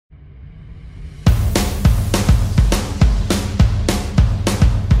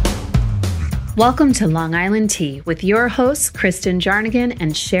Welcome to Long Island Tea with your hosts, Kristen Jarnigan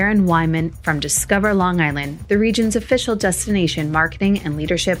and Sharon Wyman from Discover Long Island, the region's official destination marketing and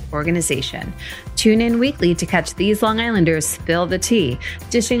leadership organization. Tune in weekly to catch these Long Islanders spill the tea,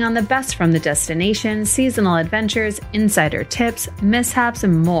 dishing on the best from the destination, seasonal adventures, insider tips, mishaps,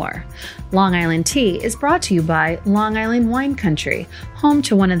 and more. Long Island Tea is brought to you by Long Island Wine Country, home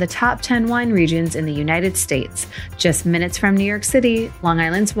to one of the top 10 wine regions in the United States. Just minutes from New York City, Long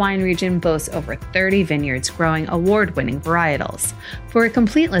Island's wine region boasts over 30 vineyards growing award-winning varietals. For a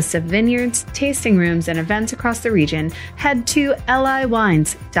complete list of vineyards, tasting rooms, and events across the region, head to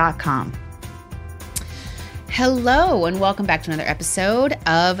liwines.com. Hello, and welcome back to another episode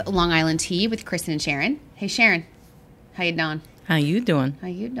of Long Island Tea with Kristen and Sharon. Hey, Sharon. How you doing? How you doing? How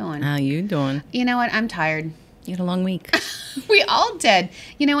you doing? How you doing? You know what? I'm tired. You had a long week. We all did.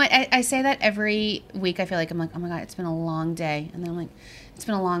 You know what? I say that every week. I feel like I'm like, oh my God, it's been a long day. And then I'm like, it's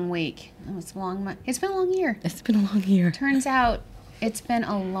been a long week. Oh, it's been a long year. It's been a long year. Turns out it's been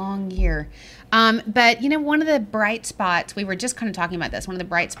a long year. But, you know, one of the bright spots, we were just kind of talking about this, one of the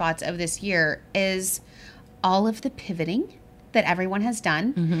bright spots of this year is all of the pivoting that everyone has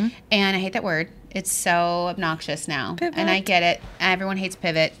done. Mm-hmm. And I hate that word. It's so obnoxious now. Pivot. And I get it. Everyone hates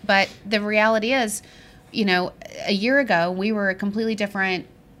pivot. But the reality is, you know, a year ago, we were a completely different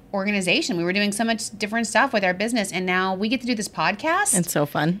organization. We were doing so much different stuff with our business. And now we get to do this podcast. It's so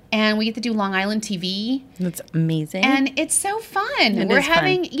fun. And we get to do Long Island TV. That's amazing. And it's so fun. We're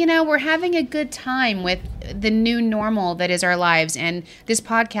having a good time with the new normal that is our lives. And this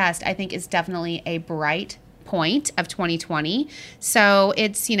podcast, I think, is definitely a bright point of 2020. So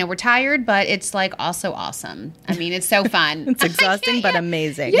it's, you know, we're tired, but it's like also awesome. I mean, it's so fun. It's exhausting, but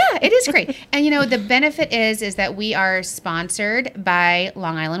amazing. Yeah, it is great. And, you know, the benefit is that we are sponsored by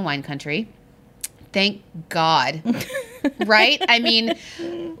Long Island Wine Country. Thank God. Right? I mean,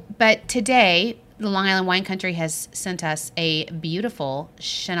 but today, the Long Island Wine Country has sent us a beautiful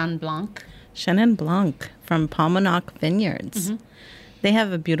Chenin Blanc. Chenin Blanc from Paumanok Vineyards. Mm-hmm. They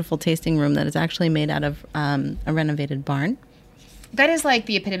have a beautiful tasting room that is actually made out of a renovated barn. That is like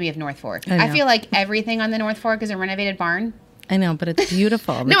the epitome of North Fork. I feel like everything on the North Fork is a renovated barn. I know, but it's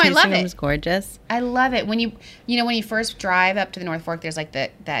beautiful. No, I love it. The tasting room is gorgeous. I love it. When you first drive up to the North Fork, there's like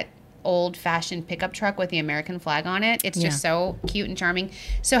that old-fashioned pickup truck with the American flag on it. It's just so cute and charming.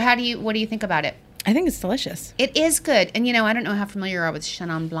 So what do you think about it? I think it's delicious. It is good. And, you know, I don't know how familiar you are with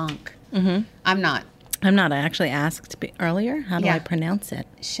Chenin Blanc. Mm-hmm. I'm not. I actually asked earlier. How do I pronounce it?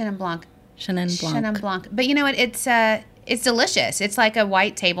 Chenin Blanc. Chenin Blanc. Chenin Blanc. But you know what? It's delicious. It's like a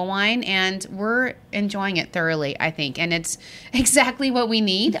white table wine, and we're enjoying it thoroughly, I think. And it's exactly what we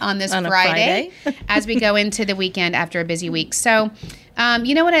need on this Friday as we go into the weekend after a busy week. So,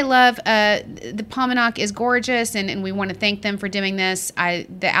 you know what I love? The Paumanok is gorgeous, and we want to thank them for doing this.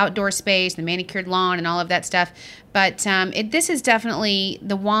 The outdoor space, the manicured lawn, and all of that stuff. But this is definitely,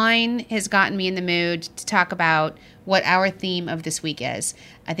 the wine has gotten me in the mood to talk about what our theme of this week is.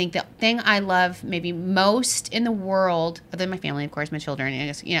 I think the thing I love maybe most in the world, other than my family, of course, my children, and I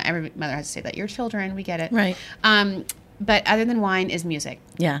guess, you know, every mother has to say that, your children, we get it. Right. But other than wine is music.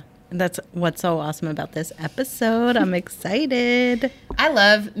 Yeah. That's what's so awesome about this episode. I'm excited. I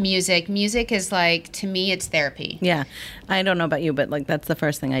love music. Music is like, to me, it's therapy. Yeah. I don't know about you, but like that's the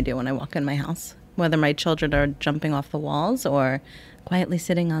first thing I do when I walk in my house. Whether my children are jumping off the walls or quietly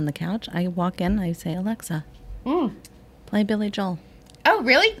sitting on the couch, I walk in, I say, Alexa, play Billy Joel. Oh,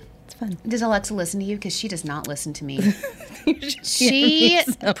 really? It's fun. Does Alexa listen to you? Because she does not listen to me. She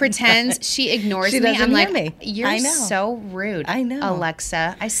pretends, she ignores me. I'm like, me. You're so rude. I know.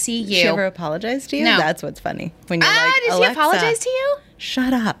 Alexa, I see you. She ever apologize to you? No. That's what's funny. When you're like, did Alexa, she apologize to you?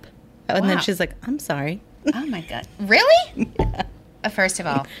 Shut up. And Wow. then she's like, I'm sorry. Oh, my God. Really? Yeah. First of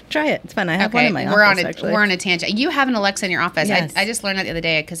all. Try it. It's fun. I have one in my office, actually. We're on a tangent. You have an Alexa in your office. Yes. I just learned that the other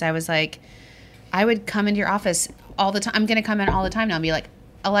day because I was like, I would come into your office all the time. I'm going to come in all the time now and be like,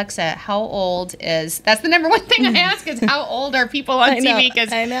 Alexa, how old is... That's the number one thing I ask is how old are people on TV?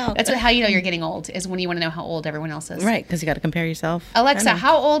 Because I know. That's how you know you're getting old, is when you want to know how old everyone else is. Right, because you got to compare yourself. Alexa,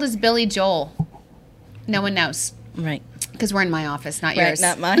 how old is Billy Joel? No one knows. Right. Because we're in my office, not yours. Right,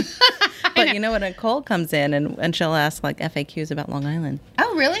 not mine. But you know when Nicole comes in and she'll ask like FAQs about Long Island.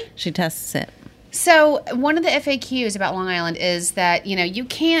 Oh, really? She tests it. So one of the FAQs about Long Island is that, you know, you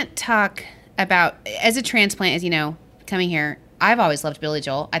can't talk about, as a transplant, as you know, coming here, I've always loved Billy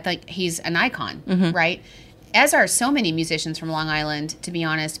Joel. I think he's an icon, right? As are so many musicians from Long Island, to be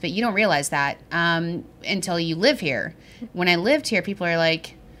honest, but you don't realize that until you live here. When I lived here, people are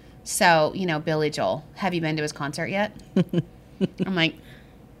like, so, you know, Billy Joel, have you been to his concert yet? I'm like,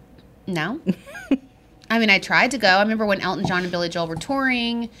 no. I mean, I tried to go. I remember when Elton John and Billy Joel were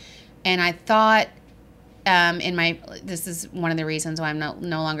touring. And I thought this is one of the reasons why I'm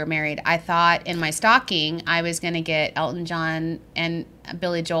no longer married. I thought in my stocking I was going to get Elton John and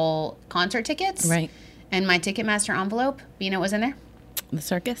Billy Joel concert tickets. Right. And my Ticketmaster envelope, you know what was in there? The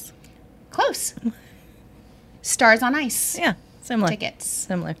circus? Close. Stars on Ice. Yeah, similar. Tickets.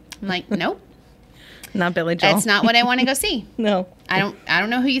 Similar. I'm like, nope. Not Billy Joel. That's not what I want to go see. No. I don't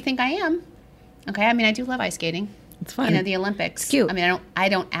know who you think I am. Okay, I mean, I do love ice skating. It's fun. You know, the Olympics. It's cute. I mean, I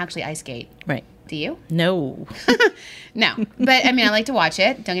don't actually ice skate. Right. Do you? No. No. But, I mean, I like to watch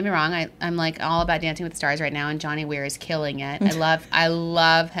it. Don't get me wrong. I'm, like, all about Dancing with the Stars right now, and Johnny Weir is killing it. I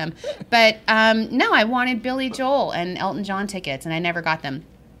love him. But, no, I wanted Billy Joel and Elton John tickets, and I never got them.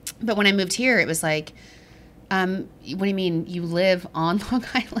 But when I moved here, it was like, what do you mean you live on Long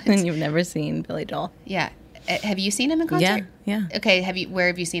Island? And you've never seen Billy Joel? Yeah. Have you seen him in concert? Yeah. Okay, where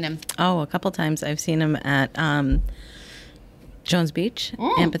have you seen him? Oh, a couple times. I've seen him at Jones Beach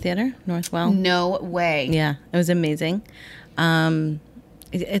Amphitheater, Northwell. No way. Yeah, it was amazing.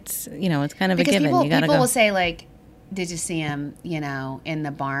 It's it's kind of Because a given. People will say, like, did you see him, in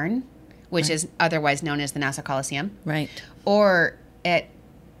the barn, which is otherwise known as the Nassau Coliseum? Right. Or at,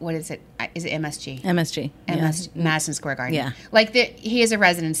 what is it? Is it MSG? MSG. Madison Square Garden. Yeah. Like, he has a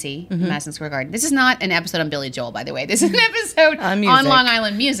residency in Madison Square Garden. This is not an episode on Billy Joel, by the way. This is an episode on Long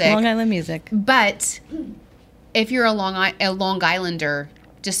Island music. Long Island music. But if you're a Long Islander,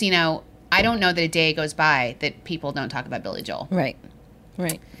 just, I don't know that a day goes by that people don't talk about Billy Joel. Right.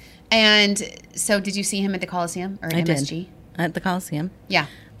 Right. And so did you see him at the Coliseum or I MSG? did. At the Coliseum. Yeah.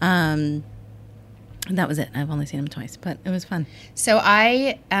 That was it. I've only seen him twice, but it was fun. So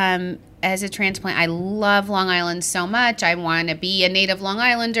I, as a transplant, I love Long Island so much. I want to be a native Long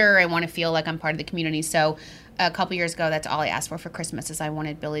Islander. I want to feel like I'm part of the community. So a couple years ago, that's all I asked for Christmas is I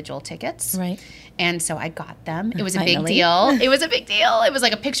wanted Billy Joel tickets. Right. And so I got them. It was a Finally. big deal. It was a big deal. It was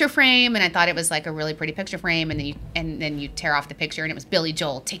like a picture frame, and I thought it was like a really pretty picture frame. And then you tear off the picture, and it was Billy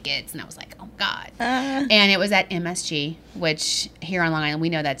Joel tickets, and I was like, oh God. And it was at MSG, which here on Long Island we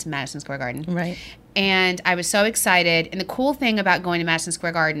know that's Madison Square Garden. Right. And I was so excited. And the cool thing about going to Madison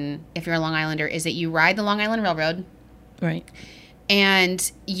Square Garden, if you're a Long Islander, is that you ride the Long Island Railroad. Right. And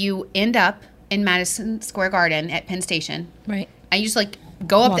you end up in Madison Square Garden at Penn Station. Right. And you just like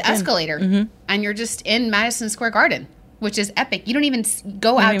go up Walk the escalator and you're just in Madison Square Garden, which is epic. You don't even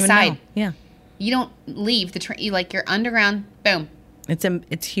go outside. Yeah. You don't leave the train. You're underground. Boom.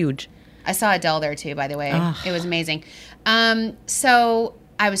 It's huge. I saw Adele there too, by the way. Oh. It was amazing. So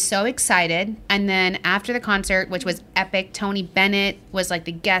I was so excited. And then after the concert, which was epic, Tony Bennett was like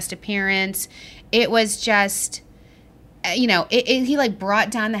the guest appearance. It was just, he like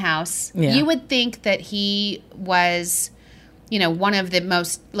brought down the house. Yeah. You would think that he was, one of the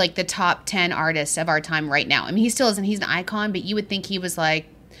most, like the top 10 artists of our time right now. I mean, he still isn't. He's an icon, but you would think he was like,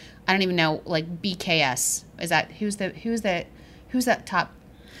 I don't even know, like BKS. Is that, who's that top?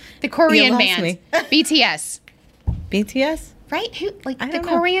 The Korean band. BTS. BTS? Right? Who, like I the don't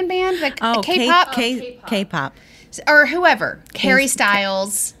know. Korean band? Like K-pop. K-pop? K-pop. Or whoever. Harry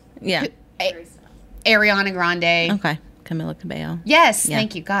Styles. Yeah. Ariana Grande. Okay. Camila Cabello. Yes. Yeah.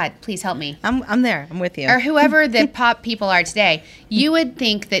 Thank you. God, please help me. I'm there. I'm with you. Or whoever the pop people are today. You would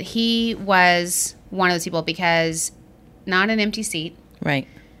think that he was one of those people because not an empty seat. Right.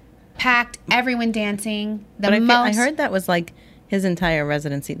 Packed. Everyone dancing. But I heard that was like his entire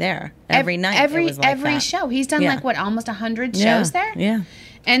residency there. Every night. Every it was like that. show. He's done Yeah. like what, almost 100 Yeah. shows there? Yeah.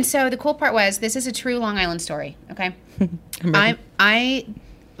 And so the cool part was, this is a true Long Island story, okay? I'm ready.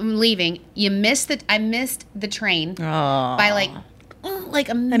 I'm leaving. I missed the train Oh. by like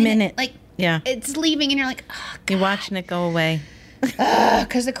a minute. minute. Like, Yeah. it's leaving and you're like, oh, You're watching it go away.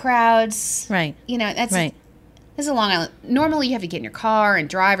 because the crowds. Right. That's Right. This is a Long Island. Normally you have to get in your car and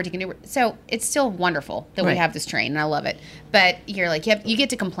drive or take an Uber. So it's still wonderful that we Right. have this train, and I love it. But you're like, you get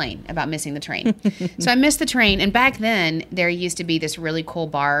to complain about missing the train. So I missed the train, and back then there used to be this really cool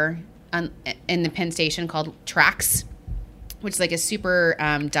bar in the Penn Station called Trax, which is like a super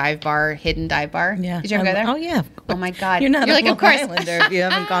hidden dive bar. Yeah. Did you ever go there? Oh, yeah. Oh my God. You're not You're a like, Long of course. Islander if you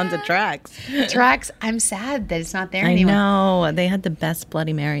haven't gone to Trax. Trax. I'm sad that it's not there I anymore. know. They had the best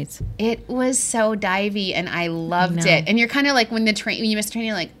Bloody Marys. It was so divey, and I loved know. it. And you're kind of like when you miss the train,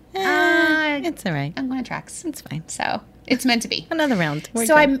 you're like, It's all right. I'm going to Trax. It's fine. So it's meant to be. Another round. We're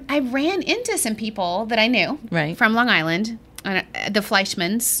So good. I ran into some people that I knew Right. from Long Island, the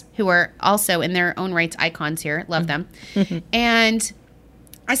Fleischmans, who are also in their own rights icons here. Love them. And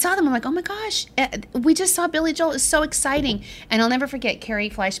I saw them. I'm like, oh my gosh, we just saw Billy Joel. It's so exciting. And I'll never forget Carrie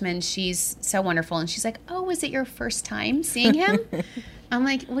Fleischman. She's so wonderful. And she's like, oh, is it your first time seeing him? I'm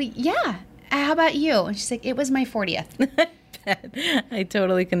like, well, yeah. How about you? And she's like, it was my 40th. I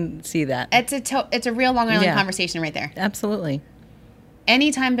totally can see that. It's a real Long Island conversation right there. Absolutely.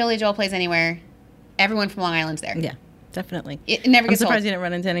 Anytime Billy Joel plays anywhere, everyone from Long Island's there. Yeah, definitely. It never gets I'm surprised old. you didn't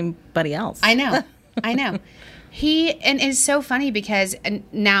run into anybody else. I know. And it's so funny because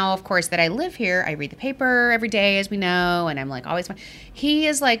now, of course, that I live here, I read the paper every day, as we know, and I'm like always. He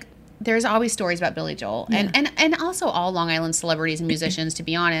is like, there's always stories about Billy Joel, and also all Long Island celebrities and musicians, to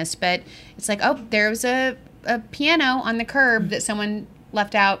be honest. But it's like, oh, there's a piano on the curb that someone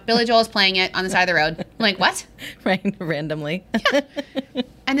left out. Billy Joel is playing it on the side of the road. I'm like, what? Right, randomly. Yeah.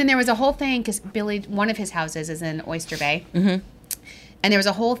 And then there was a whole thing because one of his houses is in Oyster Bay, and there was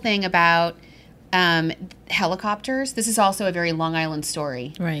a whole thing about helicopters. This is also a very Long Island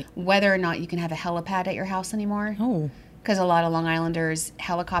story. Right. Whether or not you can have a helipad at your house anymore. Oh. Because a lot of Long Islanders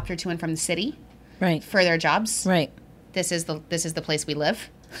helicopter to and from the city. Right. For their jobs. Right. This is the place we live.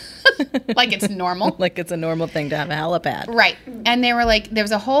 Like it's normal. Like it's a normal thing to have a helipad. Right. And they were like, there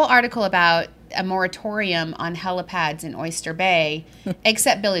was a whole article about a moratorium on helipads in Oyster Bay,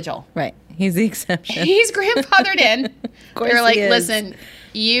 except Billy Joel. Right. He's the exception. He's grandfathered in. Of course They're like, he is. listen,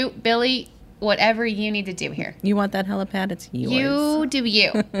 you, Billy, whatever you need to do here. You want that helipad? It's yours. You do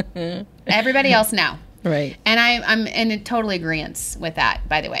you. Everybody else now. Right. And I'm in total agreement with that,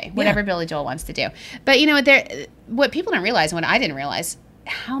 by the way. Whatever Billy Joel wants to do. But you know what people don't realize, what I didn't realize,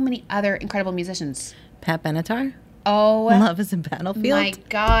 how many other incredible musicians. Pat Benatar? Oh, Love is a Battlefield? my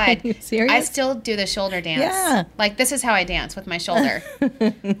God. Are you serious? I still do the shoulder dance. Yeah. Like, this is how I dance with my shoulder.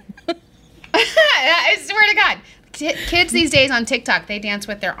 I swear to God. Kids these days on TikTok, they dance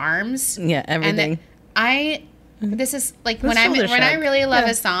with their arms. Yeah, everything. This is like The when I shoulder shrug. really love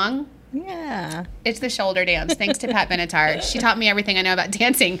Yeah. a song, Yeah. it's the shoulder dance. Thanks to Pat Benatar. She taught me everything I know about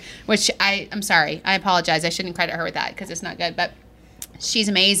dancing, which I'm sorry. I apologize. I shouldn't credit her with that because it's not good. But she's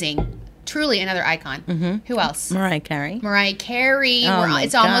amazing. Truly another icon. Mm-hmm. Who else? Mariah Carey. Mariah Carey. Oh my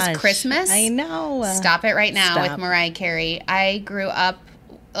It's almost gosh. Christmas. I know. Stop it right now Stop. with Mariah Carey. I grew up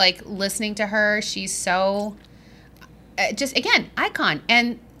like listening to her. She's so just again icon.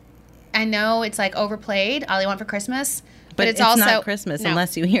 And I know it's like overplayed. All I Want for Christmas. But it's also not Christmas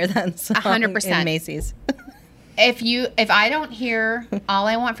unless you hear that song 100%. in Macy's. If I don't hear All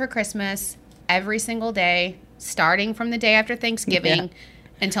I Want for Christmas every single day, starting from the day after Thanksgiving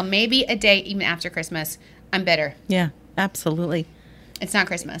until maybe a day even after Christmas, I'm bitter. Yeah, absolutely. It's not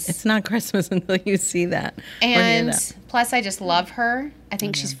Christmas. It's not Christmas until you see that. or hear And that. plus, I just love her. I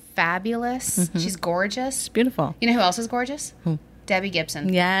think she's fabulous. She's gorgeous. It's beautiful. You know who else is gorgeous? Who? Debbie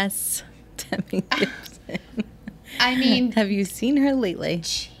Gibson. Yes. Debbie Gibson. I mean, Have you seen her lately?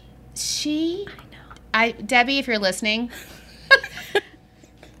 she. Debbie, if you're listening,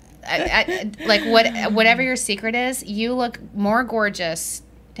 like whatever your secret is, you look more gorgeous.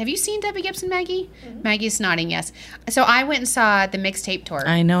 Have you seen Debbie Gibson, Maggie? Mm-hmm. Maggie's nodding yes. So I went and saw the mixtape tour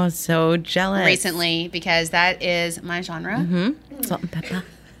I know. So jealous. recently because that is my genre. Mm-hmm. Salt and pepper.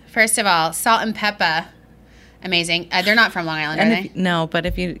 First of all, Salt and Peppa, amazing. They're not from Long Island, are they? No, but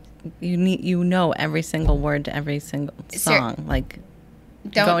if you know every single word to every single song, like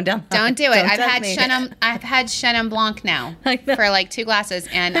going down. Don't do it. Don't I've tempt had me. I've had Chenin Blanc now I know. for like 2 glasses,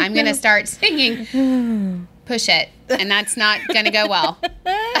 and I'm gonna start singing "Push It," and that's not gonna go well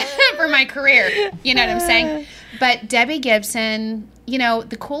for my career. You know what I'm saying? But Debbie Gibson, you know,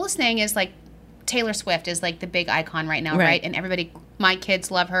 the coolest thing is like Taylor Swift is like the big icon right now, right? And everybody, my kids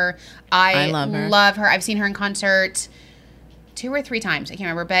love her. I love her. I've seen her in concert 2 or 3 times. I can't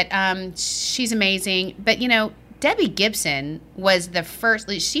remember, but she's amazing. But you know, Debbie Gibson was the first.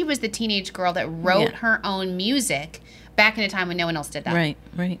 She was the teenage girl that wrote her own music back in a time when no one else did that.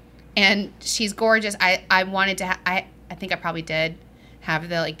 Right. And she's gorgeous. I wanted to. I think I probably did have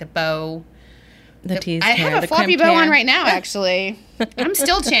the bow. The teased I hair, have a the floppy crimped bow hair. on right now. Actually, I'm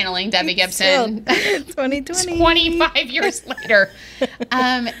still channeling Debbie Gibson. 2020. 25 years later.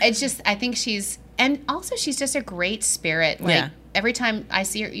 It's just, I think she's just a great spirit. Like every time I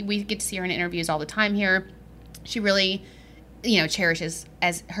see her, we get to see her in interviews all the time here. She really, cherishes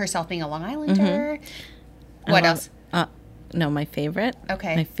as herself being a Long Islander. What else? No, my favorite.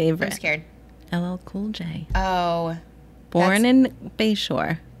 Okay. My favorite. I'm scared. LL Cool J. Oh. Born in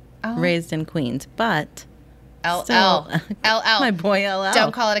Bayshore, raised in Queens, but LL. my boy LL.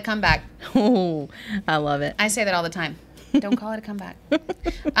 Don't call it a comeback. Oh, I love it. I say that all the time. Don't call it a comeback.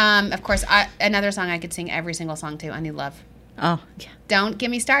 Of course, another song I could sing every single song to. I Need Love. Oh, yeah. Don't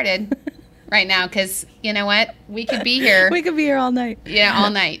get me started right now, because you know what? We could be here. We could be here all night. Yeah, all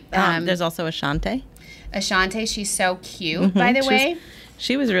night. There's also Ashante. Ashante, she's so cute, by the way.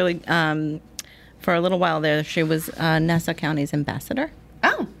 She was really, for a little while there, she was Nassau County's ambassador.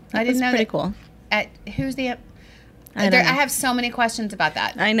 Oh, I didn't know pretty that. cool. Who's the... I have so many questions about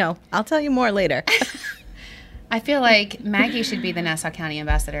that. I know. I'll tell you more later. I feel like Maggie should be the Nassau County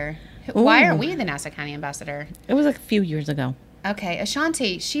ambassador. Why are we the Nassau County ambassador? It was a few years ago. Okay,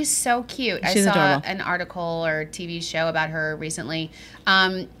 Ashanti, she's so cute. She's I saw adorable. an article or TV show about her recently.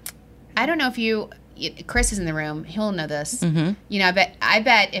 I don't know if Chris is in the room. He'll know this. Mm-hmm. You know, I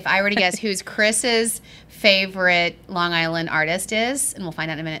bet if I were to guess who's Chris's favorite Long Island artist is, and we'll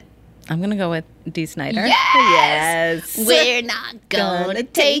find out in a minute. I'm going to go with Dee Snider. Yes! Yes. We're not gonna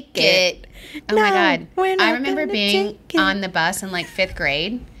take it. Oh my God. I remember being on the bus in like 5th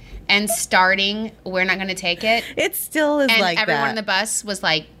grade and starting We're Not Gonna Take It. It still is And like that. everyone on the bus was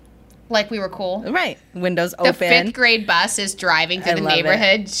like we were cool. Right. Windows The open. 5th grade bus is driving through I the love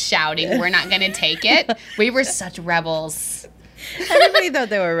neighborhood shouting, "We're not going to take it." We were such rebels. Everybody thought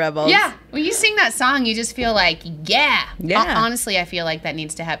they were rebels. Yeah. When you sing that song, you just feel like, yeah. Yeah. Honestly, I feel like that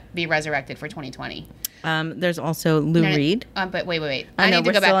needs to be resurrected for 2020. There's also Lou Reed. But wait. I know, need to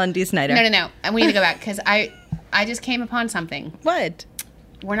we're go still back. on Dee Snider. No. And we need to go back because I just came upon something. What?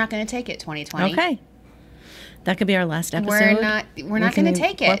 We're not going to take it 2020. Okay. That could be our last episode. We're not going to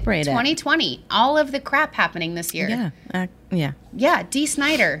take it. Incorporate 2020. All of the crap happening this year. Yeah. Yeah. Yeah, Dee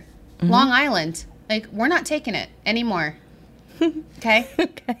Snider, Long Island. Like, we're not taking it anymore. Okay?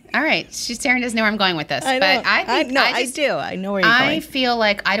 Okay. All right. Sharon doesn't know where I'm going with this. I know. But I think I do. I know where you're I going. feel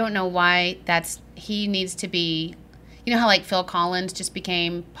like I don't know why he needs to be. You know how like Phil Collins just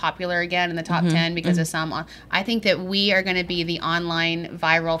became popular again in the top 10 because of some. I think that we are going to be the online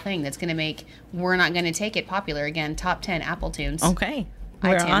viral thing that's going to make We're Not Going to Take It popular again. Top 10 Apple Tunes. Okay.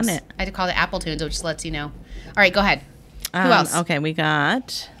 We're iTunes. on it. I had to call it Apple Tunes, which lets you know. All right, go ahead. Who else? Okay, we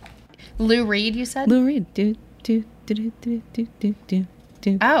got Lou Reed, you said? Lou Reed. Do.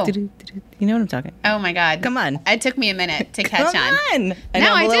 Oh. You know what I'm talking. Oh my God! Come on. It took me a minute to catch on. I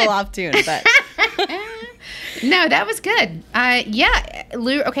know I'm a little off tune, but No, that was good. Yeah,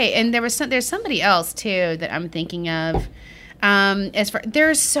 Lou. Okay, and there's somebody else too that I'm thinking of.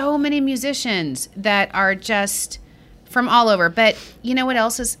 There's so many musicians that are just from all over. But you know what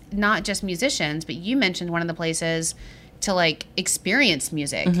else is not just musicians? But you mentioned one of the places to like experience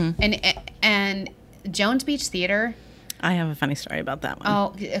music, and Jones Beach Theater. I have a funny story about that one.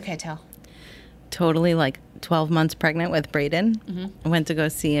 Oh, okay, tell. Totally like 12 months pregnant with Braden. I went to go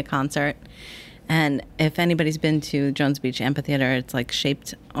see a concert. And if anybody's been to Jones Beach Amphitheater, it's like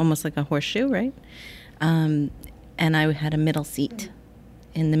shaped almost like a horseshoe, right? And I had a middle seat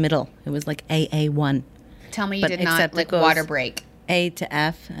in the middle. It was like AA1. Tell me you did not except it like goes water break. A to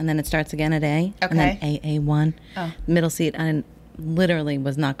F, and then it starts again at A. Okay. And then AA1. Oh. Middle seat. And literally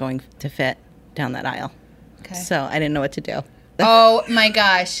was not going to fit down that aisle. Okay. So I didn't know what to do. Oh my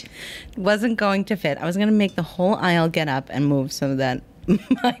gosh. Wasn't going to fit. I was going to make the whole aisle get up and move so that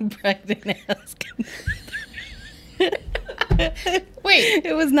my pregnant ass can... Wait.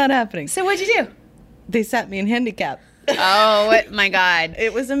 It was not happening. So what'd you do? They sat me in handicap. Oh my God.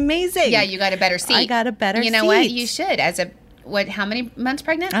 It was amazing. Yeah, you got a better seat. I got a better You know what? seat. You should. How many months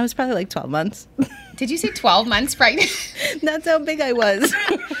pregnant? I was probably like 12 months. Did you say 12 months pregnant? That's how big I was.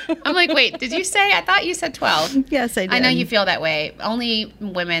 I'm like, wait, did you say? I thought you said 12. Yes, I did. I know you feel that way. Only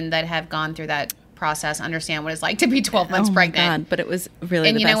women that have gone through that process understand what it's like to be 12 months pregnant. God, but it was really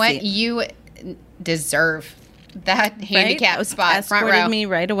And the you know best what? seat. You deserve that handicap Right? spot, front Escorted row. me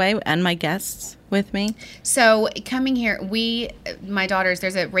right away and my guests with me. So coming here, my daughters,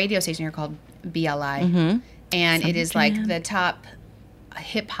 there's a radio station here called BLI, and it is like the top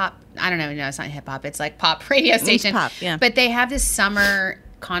hip hop. I don't know. No, it's not hip hop. It's like pop radio station. pop, yeah. But they have this summer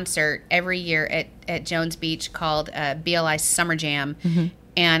concert every year at Jones Beach called BLI Summer Jam.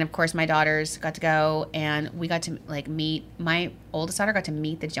 And of course, my daughters got to go, and we got to like meet. My oldest daughter got to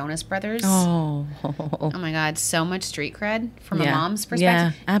meet the Jonas Brothers. Oh. Oh my God, so much street cred from a Yeah. mom's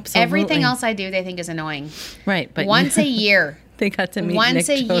perspective. Yeah, absolutely. Everything else I do, they think is annoying. Right. But Once a year. they got to meet Once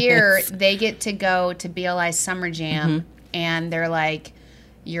Nick a year, Jonas. they get to go to BLI Summer Jam, and they're like,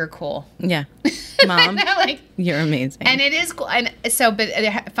 "You're cool." Yeah. Mom, Like, you're amazing. and it is cool. And so, but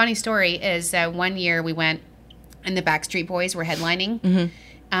a funny story is one year we went, and the Backstreet Boys were headlining,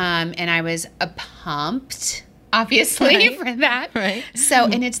 and I was pumped, obviously, Right. for that. Right. So,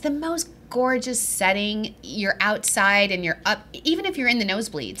 and it's the most gorgeous setting. You're outside, and you're up. Even if you're in the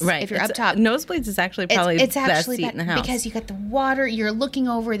nosebleeds, right. If you're It's- up top, Nosebleeds is actually probably it's the best actually seat in the house. because you got the water. You're looking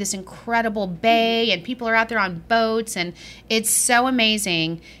over this incredible bay, and people are out there on boats, and it's so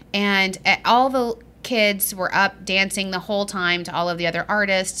amazing. And all the kids were up dancing the whole time to all of the other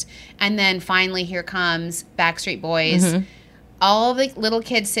artists, and then finally here comes Backstreet Boys. all the little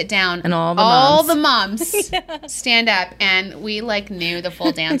kids sit down, and all the moms stand up, and we like knew the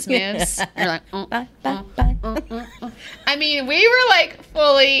full dance moves. We're like, I mean, we were like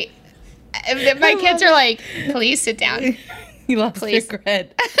fully. My kids are like, please sit down. You lost your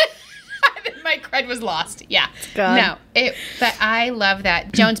cred. My cred was lost. Yeah. God. No. But I love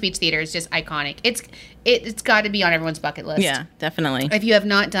that. Jones Beach Theater is just iconic. It's got to be on everyone's bucket list. Yeah, definitely. If you have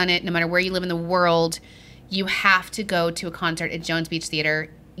not done it, no matter where you live in the world, you have to go to a concert at Jones Beach Theater.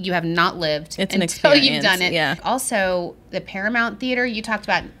 You have not lived until you've done it. Yeah. Also, the Paramount Theater, you talked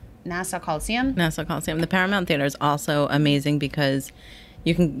about Nassau Coliseum. The Paramount Theater is also amazing because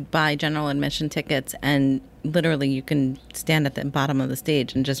you can buy general admission tickets and literally you can stand at the bottom of the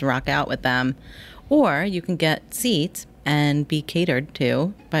stage and just rock out with them. Or you can get seats and be catered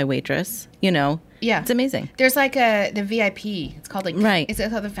to by waitress. Yeah. It's amazing. There's like the VIP. It's called like... Right. Is it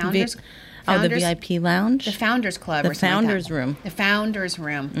called the Founders? The VIP Lounge? The Founders Club or something Founders like that. Room. The Founders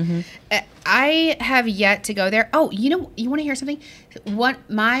Room. I have yet to go there. Oh, you want to hear something? One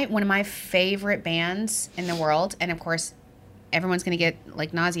of my favorite bands in the world, and of course, everyone's going to get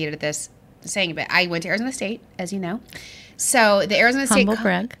like nauseated at this saying it, but I went to Arizona State, as you know. So the Arizona State... Humble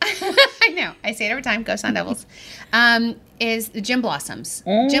brag. I know. I say it every time. Go Sun Devils. Is the Gin Blossoms.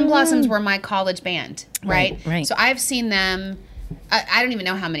 Gin Blossoms were my college band, right? Right. So I've seen them... I don't even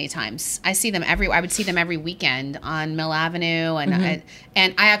know how many times. I would see them every weekend on Mill Avenue, and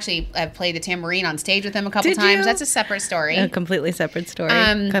I actually played the tambourine on stage with them a couple times. That's a separate story. A completely separate story.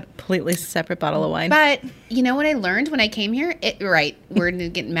 Completely separate bottle of wine. But you know what I learned when I came here?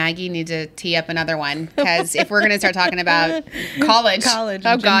 Maggie needs to tee up another one, because if we're going to start talking about college, and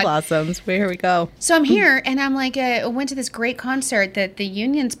Gin Blossoms, here we go. So I'm here, and I'm like, I went to this great concert that the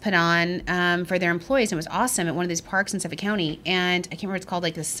unions put on for their employees. And it was awesome at one of these parks in Suffolk County, and I can't remember what it's called,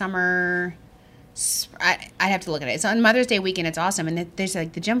 like the summer. I'd have to look at it. It's on Mother's Day weekend. It's awesome, and there's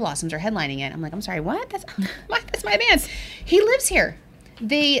like the Gin Blossoms are headlining it. I'm like, I'm sorry, what? That's my band. He lives here.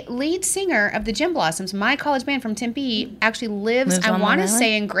 The lead singer of the Gin Blossoms, my college band from Tempe, actually lives I want to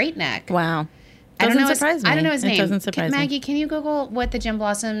say in Great Neck. Wow. I don't know his name. It doesn't surprise me. Maggie, can you Google what the Gin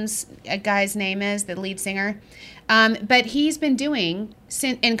Blossoms guy's name is, the lead singer? But he's been doing,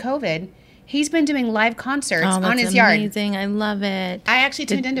 in COVID, he's been doing live concerts on his yard. Amazing. I love it. I actually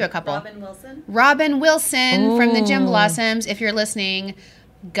tuned into a couple. Robin Wilson from the Gin Blossoms. If you're listening,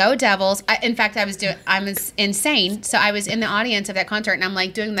 go Devils. In fact, I'm insane. So I was in the audience of that concert, and I'm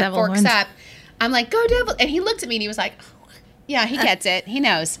like doing the forks up. I'm like, go Devils. And he looked at me and he was like, yeah, he gets it. He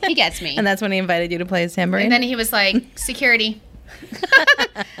knows. He gets me. And that's when he invited you to play his tambourine? And then he was like, security.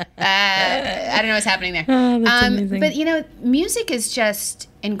 I don't know what's happening there. Oh, that's amazing. But, music is just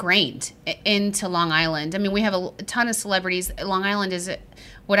ingrained into Long Island. I mean, we have a ton of celebrities. Long Island is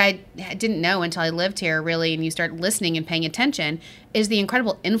what I didn't know until I lived here, really, and you start listening and paying attention, is the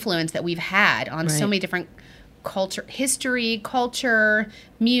incredible influence that we've had on so many different history, culture,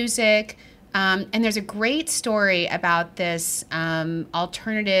 music. And there's a great story about this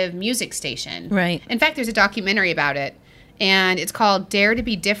alternative music station. Right. In fact, there's a documentary about it, and it's called Dare to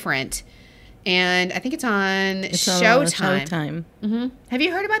Be Different. And I think it's on Showtime. Mm-hmm. Have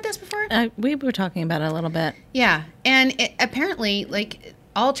you heard about this before? We were talking about it a little bit. Yeah. And apparently,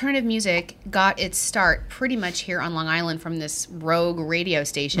 alternative music got its start pretty much here on Long Island from this rogue radio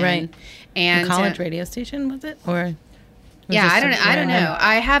station. Right. And a college radio station, was it? Or... Yeah, I don't know.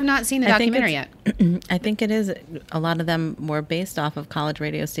 I have not seen the documentary yet. I think it is. A lot of them were based off of college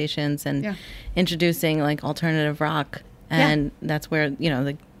radio stations and introducing alternative rock, and that's where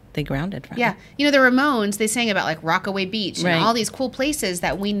they grounded from. Yeah, the Ramones, they sang about Rockaway Beach and all these cool places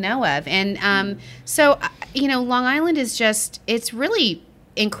that we know of, and so Long Island is it's really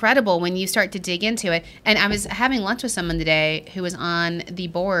incredible when you start to dig into it. And I was having lunch with someone today who was on the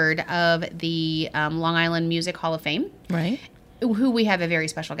board of the Long Island Music Hall of Fame. Right. Who we have a very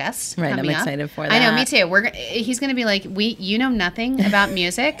special guest. Right, I'm excited for that. I know, me too. He's going to be like, you know nothing about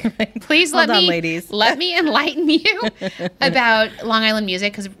music. Please let me enlighten you about Long Island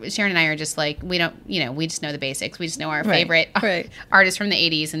music, because Sharon and I are just we don't, we just know the basics. We just know our favorite artists from the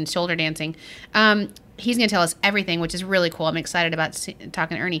 80s and shoulder dancing. He's going to tell us everything, which is really cool. I'm excited about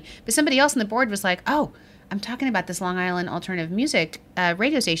talking to Ernie. But somebody else on the board was like, oh, I'm talking about this Long Island alternative music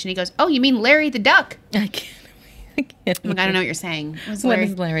radio station. He goes, oh, you mean Larry the Duck? I don't know what you're saying. What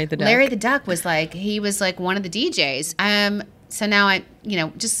is Larry the Duck? Larry the Duck was he was one of the DJs. So now I,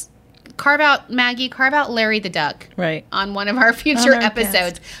 just carve out Larry the Duck. Right. On one of our future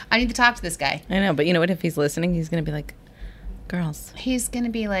episodes. I need to talk to this guy. I know, but you know what? If he's listening, he's going to be like, girls. He's going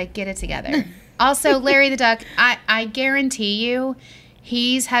to be like, get it together. Also, Larry the Duck, I guarantee you,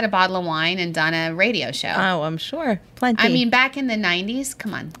 he's had a bottle of wine and done a radio show. Oh, I'm sure. Plenty. I mean, back in the 90s,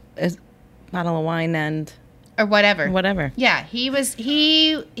 come on. Bottle of wine and... Or whatever. Whatever. Yeah, he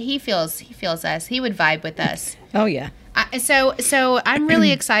feels us. He would vibe with us. Oh, yeah. So I'm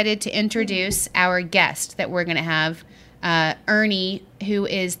really excited to introduce our guest that we're going to have, Ernie, who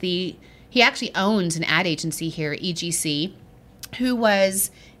is he actually owns an ad agency here at EGC, who was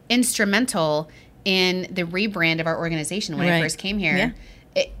instrumental in the rebrand of our organization when I first came here.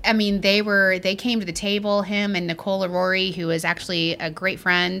 Yeah. They came to the table, him and Nicole Rory, who is actually a great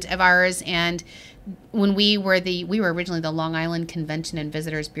friend of ours, and when we were originally the Long Island Convention and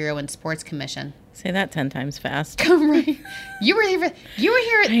Visitors Bureau and Sports Commission. Say that 10 times fast. Right. You were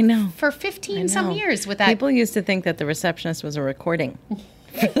here I know. For 15 some years with that. People used to think that the receptionist was a recording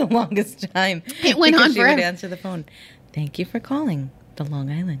for the longest time. It went on forever. She would answer the phone. Thank you for calling the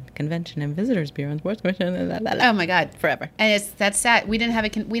Long Island Convention and Visitors Bureau and Sports Commission. Oh my God. Forever. And that's sad. We don't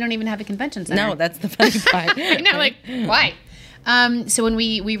even have a convention center. No, that's the funny part. I know, like, why? So when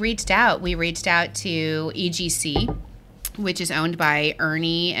we reached out to EGC, which is owned by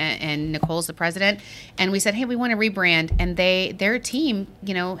Ernie and Nicole's the president, and we said, hey, we want to rebrand, and their team,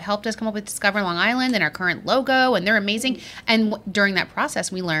 helped us come up with Discover Long Island and our current logo, and they're amazing. And during that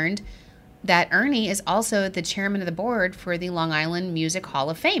process, we learned that Ernie is also the chairman of the board for the Long Island Music Hall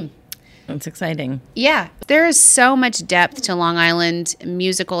of Fame. That's exciting. Yeah, there is so much depth to Long Island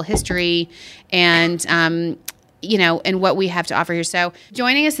musical history, and and what we have to offer here. So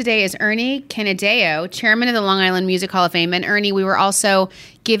joining us today is Ernie Canadeo, chairman of the Long Island Music Hall of Fame. And Ernie, we were also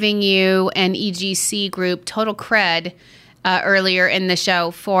giving you an EGC group total cred earlier in the show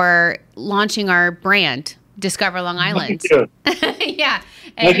for launching our brand, Discover Long Island. Thank you. Yeah.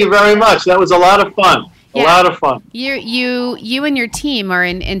 Thank you very much. That was a lot of fun. A lot of fun. You and your team are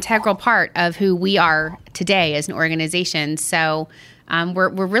an integral part of who we are today as an organization. So we're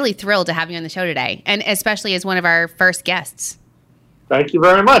really thrilled to have you on the show today, and especially as one of our first guests. Thank you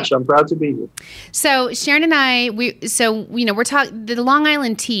very much. I'm proud to be here. So Sharon and I, we're talking. The Long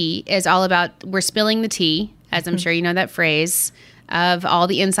Island tea is all about we're spilling the tea, as I'm sure you know that phrase, of all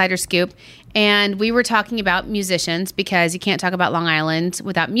the insider scoop. And we were talking about musicians because you can't talk about Long Island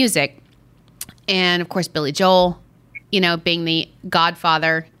without music. And of course, Billy Joel, being the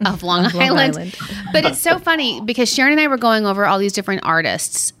godfather of Long Island. But it's so funny because Sharon and I were going over all these different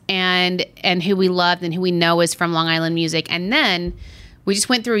artists and who we loved and who we know is from Long Island music. And then we just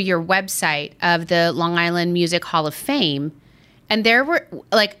went through your website of the Long Island Music Hall of Fame. And there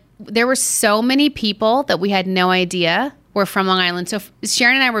were so many people that we had no idea were from Long Island. So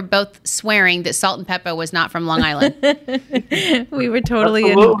Sharon and I were both swearing that Salt and Pepper was not from Long Island. We were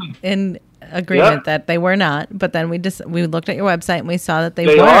totally in agreement that they were not, but then we looked at your website and we saw that they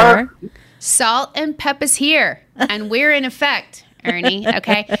were. Are. Salt and Pepper's here, and we're in effect, Ernie.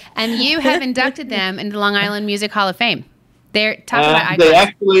 Okay, and you have inducted them into the Long Island Music Hall of Fame. They're talking about icons. They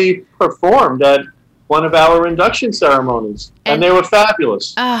actually performed at one of our induction ceremonies, and they were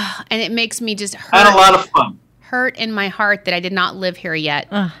fabulous. And it makes me just hurt. Had a lot of fun. Hurt in my heart that I did not live here yet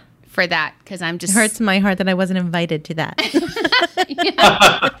for that, because I'm just... It hurts my heart that I wasn't invited to that.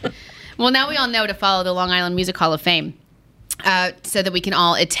 Well, now we all know to follow the Long Island Music Hall of Fame so that we can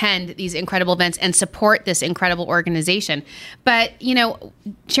all attend these incredible events and support this incredible organization. But,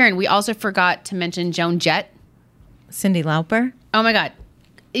 Sharon, we also forgot to mention Joan Jett. Cyndi Lauper. Oh, my God.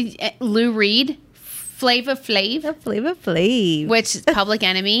 Lou Reed. Flava Flav. Which is Public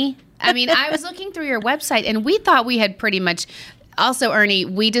Enemy. I mean, I was looking through your website, and we thought we had pretty much... Also, Ernie,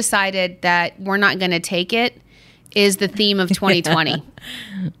 we decided that we're not going to take it is the theme of 2020.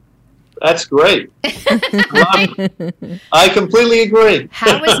 That's great. I completely agree.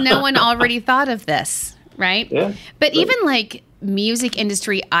 How has no one already thought of this, right? Yeah. But even like music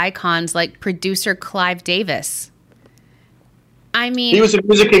industry icons like producer Clive Davis. I mean, he was a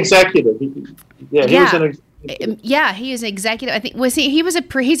music executive. He was an executive. Yeah, he is an executive. I think he's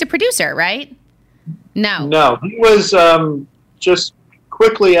a producer, right? No, he was just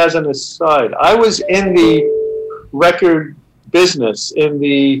quickly as an aside. I was in the record business in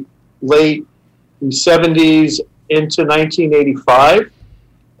the late 70s into 1985,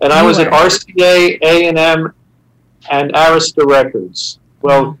 and I was at RCA, A&M, and Arista Records.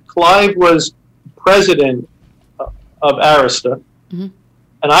 Well, Clive was president of Arista, and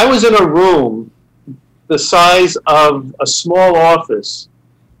I was in a room the size of a small office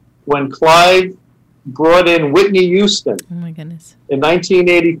when Clive brought in Whitney Houston. Oh my goodness! In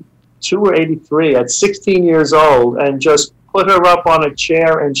 1982 or 83, at 16 years old, and just put her up on a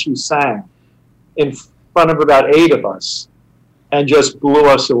chair and she sang in front of about 8 of us and just blew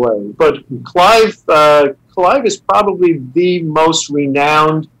us away. But Clive Clive is probably the most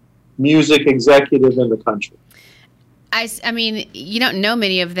renowned music executive in the country. I mean, you don't know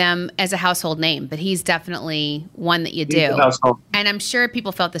many of them as a household name, but he's definitely one that you do. And I'm sure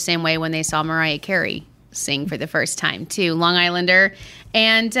people felt the same way when they saw Mariah Carey sing for the first time, too, Long Islander.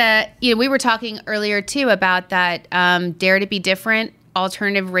 And, we were talking earlier, too, about that Dare to Be Different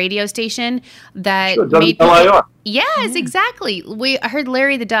alternative radio station that made people... Yes, exactly. I heard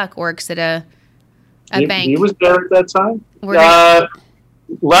Larry the Duck works at a bank. He was there at that time?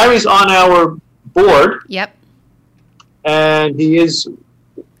 Larry's on our board. Yep. And he is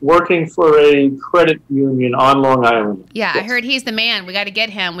working for a credit union on Long Island. Yeah, yes. I heard he's the man. We got to get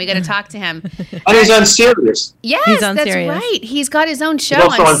him. We got to talk to him. And he's on Sirius. Yes, that's right. He's got his own show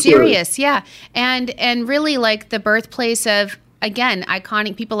on Sirius. Yeah, and really like the birthplace of, again,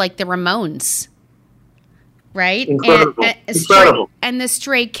 iconic people like the Ramones. Right? Incredible. Incredible. And the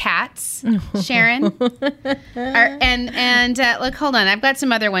Stray Cats, Sharon. Look, hold on. I've got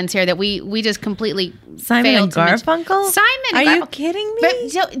some other ones here that we just completely Simon and Garfunkel? Simon and Garfunkel. Are you kidding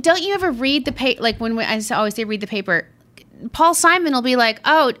me? But don't you ever read the paper? Like I always say read the paper. Paul Simon will be like,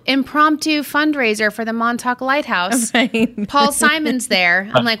 oh, impromptu fundraiser for the Montauk Lighthouse. Right. Paul Simon's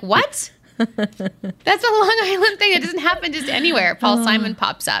there. I'm like, what? That's a Long Island thing. It doesn't happen just anywhere. Paul Simon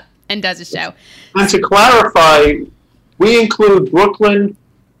pops up and does a show. And to clarify, we include Brooklyn,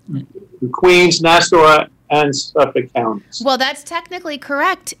 Queens, Nassau, and Suffolk counties. Well, that's technically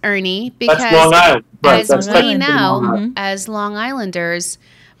correct, Ernie, because that's Long Island. Right, as we know, as Long Islanders,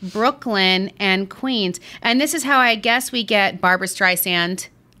 Brooklyn and Queens. And this is how I guess we get Barbra Streisand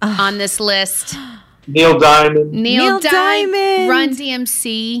on this list. Neil Diamond. Neil Diamond. Run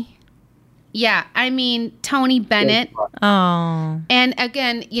DMC. Yeah, I mean, Tony Bennett. Oh. And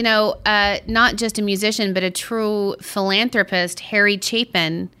again, not just a musician, but a true philanthropist, Harry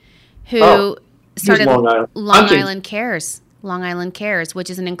Chapin, who started Long Island Cares. Long Island Cares, which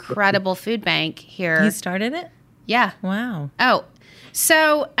is an incredible food bank here. He started it? Yeah. Wow. Oh,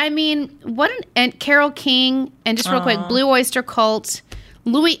 so, I mean, and Carole King, and just real quick, Blue Oyster Cult,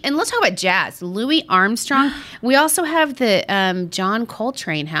 and let's talk about jazz. Louis Armstrong. We also have the John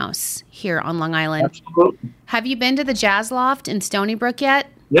Coltrane House here on Long Island. Absolutely. Have you been to the Jazz Loft in Stony Brook yet?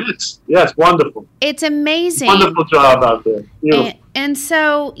 Yes, wonderful. It's amazing. Wonderful job out there. And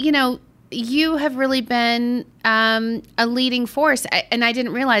so, you have really been a leading force, and I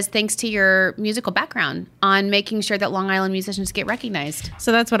didn't realize, thanks to your musical background, on making sure that Long Island musicians get recognized.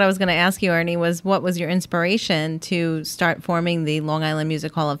 So that's what I was going to ask you, Ernie, was what was your inspiration to start forming the Long Island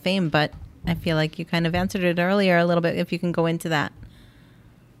Music Hall of Fame? But I feel like you kind of answered it earlier a little bit, if you can go into that.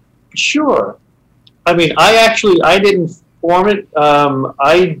 Sure. I mean, I didn't form it.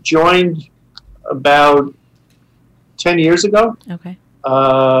 I joined about 10 years ago. Okay.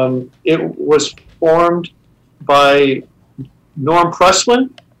 It was formed by Norm Pressman,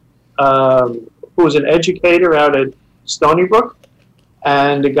 who was an educator out at Stony Brook,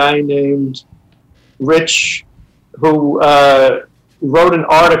 and a guy named Rich, who wrote an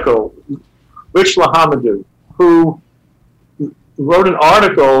article, Rich Lahamadou, who wrote an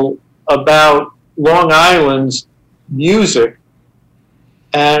article about Long Island's music,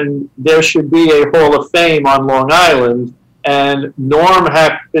 and there should be a Hall of Fame on Long Island. And Norm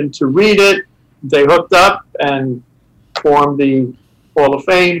happened to read it. They hooked up and formed the Hall of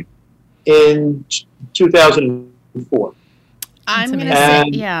Fame in 2004. I'm going to say,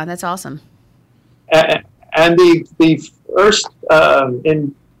 yeah, that's awesome. And the first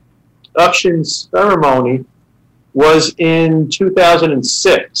induction ceremony was in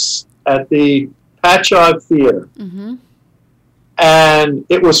 2006 at the Patchogue Theater. Mm-hmm. And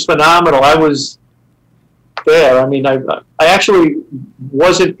it was phenomenal. I was there. I mean, I actually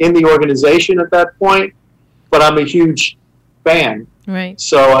wasn't in the organization at that point, but I'm a huge fan. Right.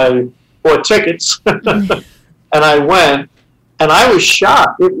 So I bought tickets and I went, and I was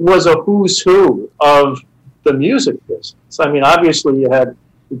shocked. It was a who's who of the music business. I mean, obviously you had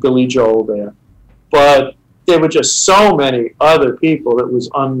Billy Joel there, but there were just so many other people. It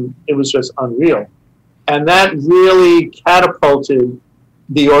was just unreal. And that really catapulted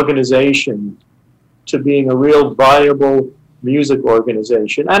the organization to being a real viable music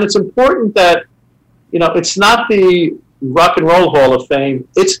organization. And it's important that, it's not the Rock and Roll Hall of Fame,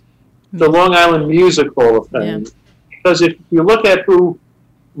 it's the Long Island Music Hall of Fame. Yeah. Because if you look at who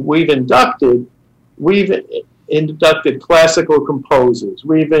we've inducted classical composers,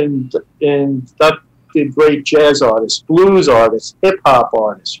 we've inducted great jazz artists, blues artists, hip-hop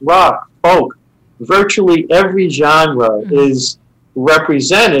artists, rock, folk. Virtually every genre is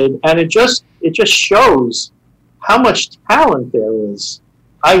represented, and it just shows how much talent there is.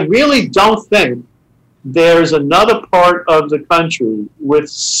 I really don't think there's another part of the country with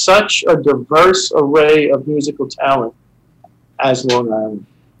such a diverse array of musical talent as Long Island.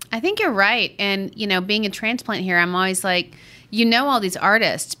 I think you're right. And, being a transplant here, I'm always like, all these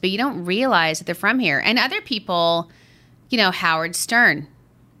artists, but you don't realize that they're from here. And other people, Howard Stern,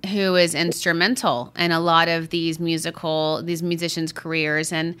 who is instrumental in a lot of these musicians'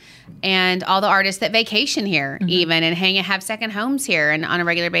 careers, and all the artists that vacation here, even, and have second homes here and on a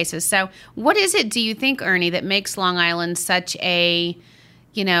regular basis. So what is it, do you think, Ernie, that makes Long Island such a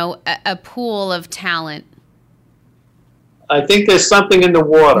pool of talent? I think there's something in the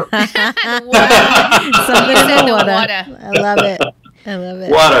water. Something in the water. I love it.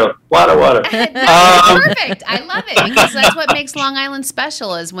 Water. Perfect. I love it, because that's what makes Long Island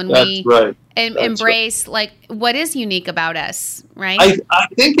special, is when we embrace what is unique about us, right?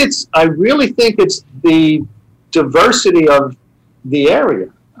 I really think it's the diversity of the area.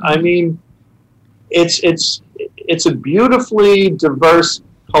 I mean, it's a beautifully diverse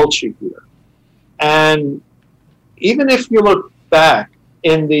culture here. And even if you look back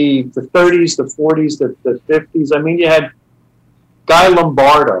in the 30s, the 40s, the 50s, I mean, you had Guy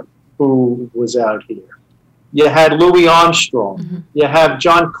Lombardo, who was out here. You had Louis Armstrong. You have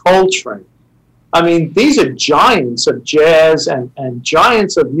John Coltrane. I mean, these are giants of jazz and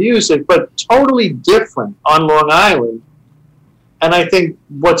giants of music, but totally different on Long Island. And I think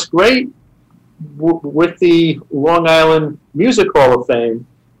what's great with the Long Island Music Hall of Fame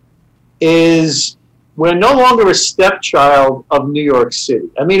is we're no longer a stepchild of New York City.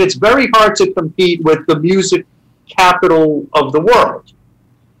 I mean, it's very hard to compete with the music capital of the world.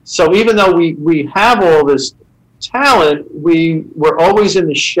 So even though we have all this talent, we were always in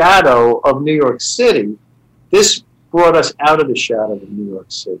the shadow of New York City. This brought us out of the shadow of New York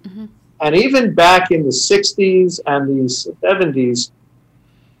City. And even back in the 60s and the 70s,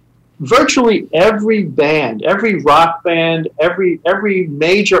 virtually every band, every rock band, every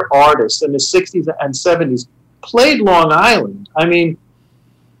major artist in the 60s and 70s played Long Island. I mean,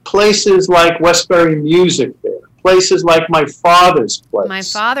 places like Westbury Music Fair, places like my father's place. My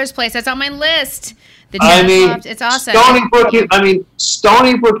father's place, that's on my list. It's awesome. Stony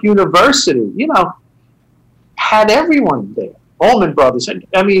Brook University, had everyone there. Allman Brothers.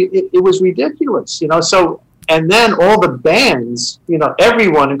 I mean, it was ridiculous, So, and then all the bands,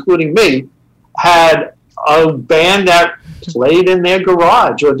 everyone, including me, had a band that played in their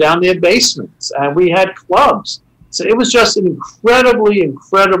garage or down their basements, and we had clubs. So it was just an incredibly,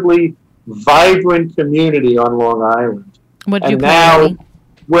 incredibly vibrant community on Long Island. What do you play? And now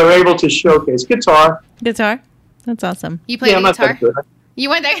we're able to showcase guitar. Guitar? That's awesome. You play the guitar? You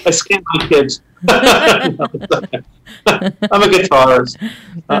went there? I scam my kids. I'm a guitarist.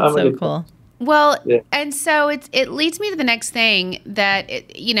 That's so cool. Well, and so it leads me to the next thing that,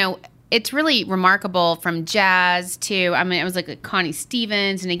 it's really remarkable, from jazz to, it was like Connie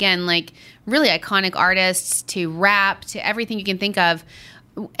Stevens, and again, like really iconic artists, to rap, to everything you can think of.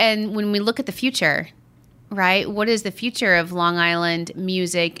 And when we look at the future, right, what is the future of Long Island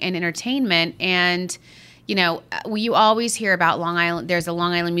music and entertainment? And, you always hear about Long Island. There's a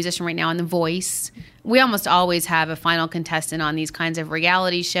Long Island musician right now on The Voice. We almost always have a final contestant on these kinds of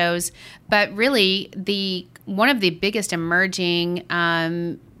reality shows. But really, one of the biggest emerging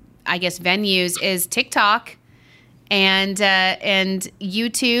venues is TikTok and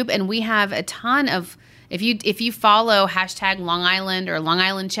YouTube, and we have a ton of. If you follow hashtag Long Island or Long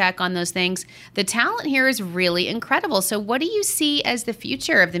Island Check on those things, the talent here is really incredible. So, what do you see as the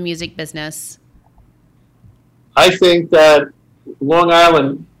future of the music business? I think that Long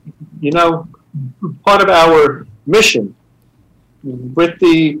Island, part of our mission with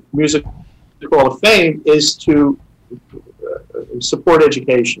the Music Hall of Fame is to support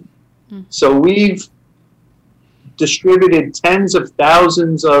education. So we've distributed tens of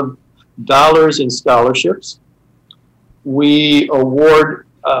thousands of dollars in scholarships. We award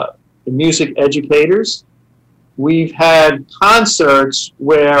music educators. We've had concerts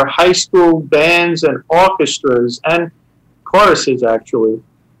where high school bands and orchestras and choruses actually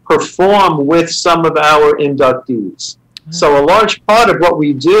perform with some of our inductees. So a large part of what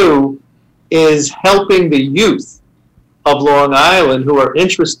we do is helping the youth of Long Island who are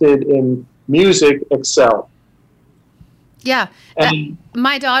interested in music excel. Yeah.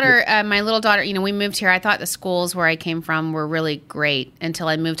 My daughter, my little daughter, we moved here. I thought the schools where I came from were really great until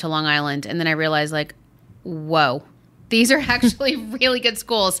I moved to Long Island. And then I realized, whoa, these are actually really good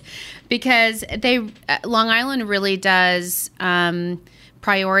schools, because Long Island really does prioritize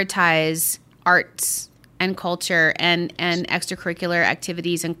arts and culture and extracurricular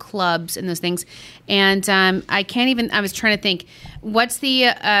activities and clubs and those things. And I was trying to think, what's the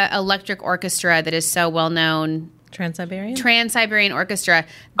electric orchestra that is so well known? Trans-Siberian Orchestra.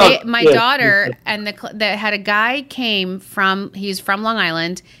 My daughter and that had a guy he's from Long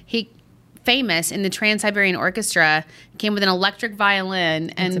Island. He famous in the Trans-Siberian Orchestra, came with an electric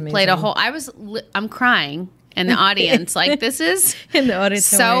violin and played a whole, I'm crying in the audience. Like, this is in the auditorium.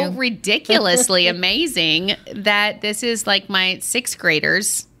 So ridiculously amazing that this is like my sixth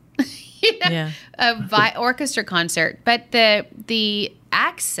graders, orchestra concert. But the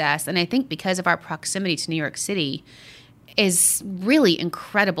access, and I think because of our proximity to New York City, is really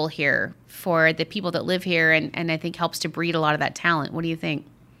incredible here for the people that live here, and I think helps to breed a lot of that talent. What do you think?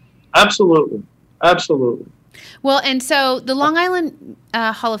 Absolutely. Well, and so the Long Island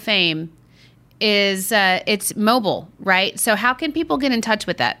Hall of Fame is it's mobile, right? So how can people get in touch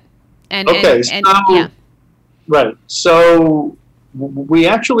with that? Right. So we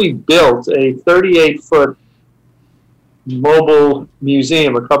actually built a 38-foot mobile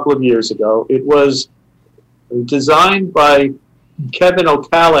museum a couple of years ago. It was designed by Kevin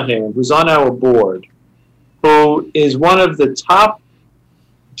O'Callaghan, who's on our board, who is one of the top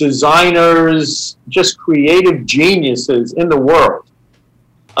designers, just creative geniuses in the world.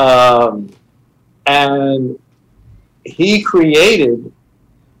 And he created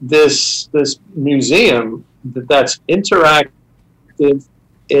this museum that's interactive.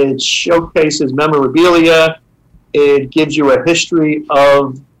 It showcases memorabilia. It gives you a history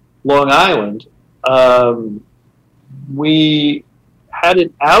of Long Island. We had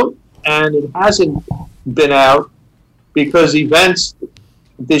it out, and it hasn't been out because events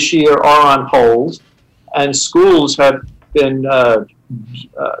this year are on hold, and schools have been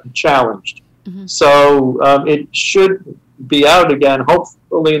challenged. Mm-hmm. So it should be out again,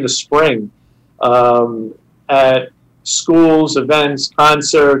 hopefully in the spring, at schools, events,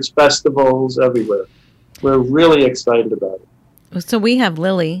 concerts, festivals, everywhere. We're really excited about it. So we have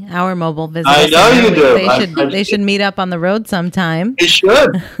Lily, our mobile visitor. I know you do. They should meet up on the road sometime. They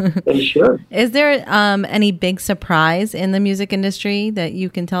should. They should. Is there any big surprise in the music industry that you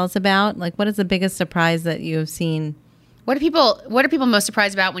can tell us about? Like, what is the biggest surprise that you have seen? What are people most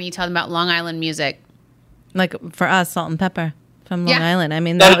surprised about when you tell them about Long Island music? Like, for us, Salt and Pepper from Long Island. I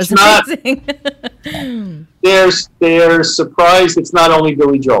mean, that was amazing. They're surprised it's not only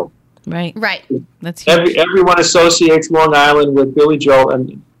Billy Joel. Right. That's huge. Everyone associates Long Island with Billy Joel,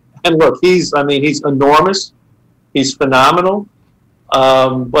 and look, he's enormous. He's phenomenal.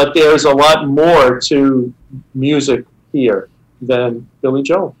 But there's a lot more to music here than Billy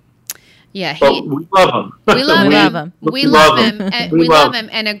Joel. Yeah, we love him. We love him. We love him.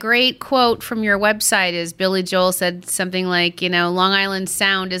 And a great quote from your website is Billy Joel said something like, Long Island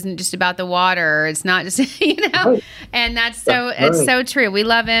sound isn't just about the water. It's not just, Right. And it's so true. We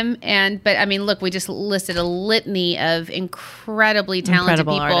love him. But I mean, look, we just listed a litany of incredibly talented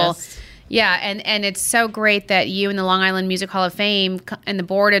people. Artists. Yeah, and it's so great that you and the Long Island Music Hall of Fame and the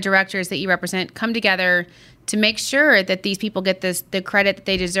board of directors that you represent come together to make sure that these people get the credit that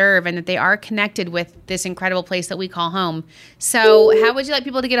they deserve and that they are connected with this incredible place that we call home. So how would you like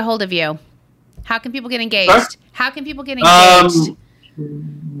people to get a hold of you? How can people get engaged? Huh? How can people get engaged?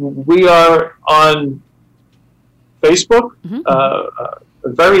 We are on Facebook,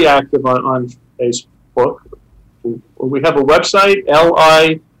 very active on Facebook. We have a website,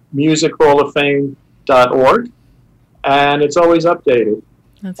 limusichallofame.org, and it's always updated.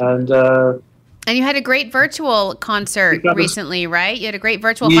 And you had a great virtual concert recently, right? You had a great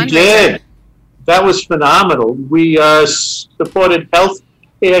virtual fundraiser. We did. That was phenomenal. We supported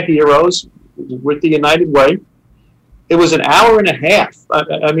healthcare heroes with the United Way. It was an hour and a half.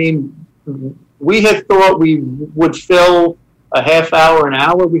 I mean, we had thought we would fill a half hour, an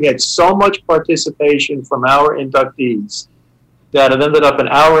hour. We had so much participation from our inductees that it ended up an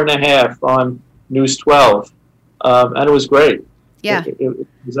hour and a half on News 12. And it was great. Yeah. It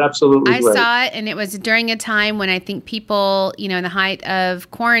was absolutely great. I saw it, and it was during a time when I think people, in the height of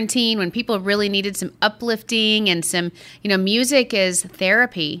quarantine, when people really needed some uplifting and some, music is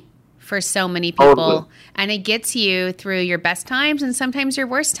therapy for so many people. Totally. And it gets you through your best times and sometimes your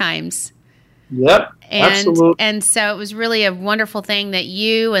worst times. Yep, absolutely. And so it was really a wonderful thing that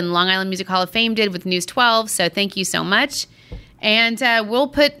you and Long Island Music Hall of Fame did with News 12. So thank you so much. And we'll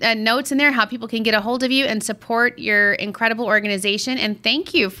put notes in there how people can get a hold of you and support your incredible organization. And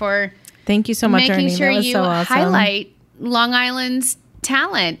thank you so much, making Ernie. sure that was you so awesome. highlight Long Island's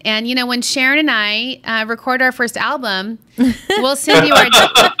talent. And when Sharon and I record our first album, we'll send you our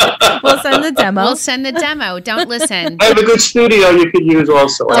We'll send the demo. We'll send the demo. Don't listen. I have a good studio you could use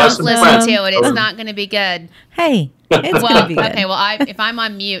also. Don't listen to it. It's not going to be good. Hey, it's Well, gonna be good. okay. Well, if I'm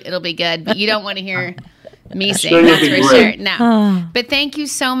on mute, it'll be good. But you don't want to hear me sing. Sure, That's you'll for be sure. great. No. But thank you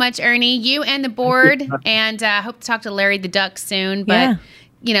so much, Ernie. You and the board, and I hope to talk to Larry the Duck soon. But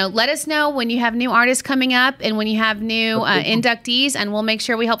Yeah. let us know when you have new artists coming up and when you have new inductees, and we'll make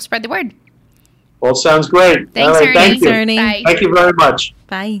sure we help spread the word. Well, sounds great. Thanks, All right, Ernie. thank you. Ernie. Bye. Thank you very much.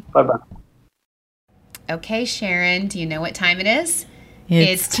 Bye. Bye-bye. Okay, Sharon, do you know what time it is?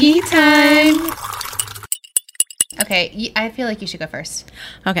 It's tea time. Okay, I feel like you should go first.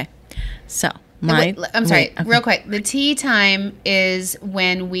 Okay. So, I'm sorry, wait, okay. real quick. The tea time is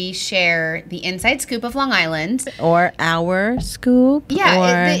when we share the inside scoop of Long Island. Or our scoop. Yeah,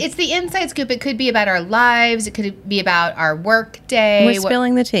 or it's the inside scoop. It could be about our lives. It could be about our work day. we're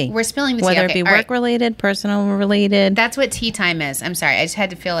spilling the tea. We're spilling the tea. Whether Okay, it be all right. work related, personal related. That's what tea time is. I'm sorry. I just had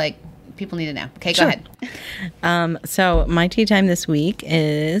to feel like people need to know. Okay, go Sure. ahead. So my tea time this week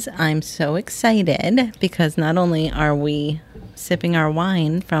is I'm so excited because not only are we sipping our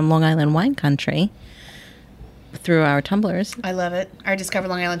wine from Long Island Wine Country through our tumblers. I love it. Our Discover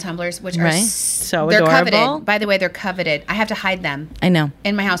Long Island tumblers, which are Right. So they're adorable. coveted. By the way, they're coveted. I have to hide them I know.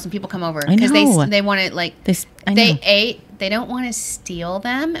 in my house when people come over I know. they want to like I know. they don't want to steal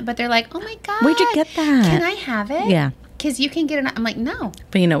them, but they're like, oh my god, Where'd you get that? Can I have it? Yeah. Because you can get it. I'm like, no.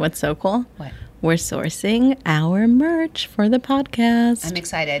 But you know what's so cool? What? We're sourcing our merch for the podcast. I'm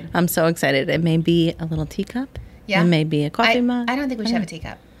excited. I'm so excited. It may be a little teacup. Yeah. It may be a coffee mug. I don't think we should have a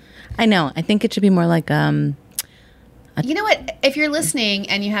teacup. I know. I think it should be more like You know what? If you're listening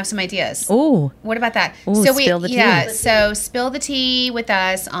and you have some ideas, oh, what about that? Ooh, spill the tea. Yeah, so spill the tea with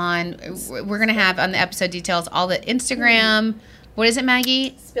us on. We're gonna have on the episode details all the Instagram. What is it,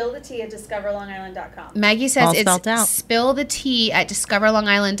 Maggie? Spill the tea at discoverlongisland.com. Maggie says All it's spelled out. spill the tea at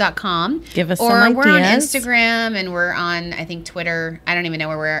discoverlongisland.com. Give us or some we're on ideas. Instagram and we're on, I think, Twitter. I don't even know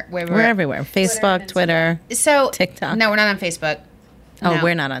where we're everywhere. Facebook, Twitter. So TikTok. No, we're not on Facebook. Oh, No.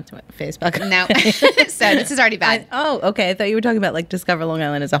 we're not on Facebook. No. So this is already bad. Okay. I thought you were talking about like Discover Long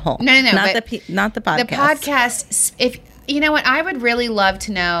Island as a whole. No, Not but not the podcast. The podcast, if you know what, I would really love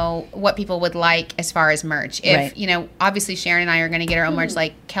to know what people would like as far as merch. If Right. obviously Sharon and I are going to get our own merch.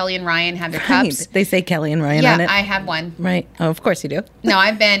 Like Kelly and Ryan have their Right. cups. They say Kelly and Ryan Yeah, on it. I have one. Right. Oh, of course you do. No,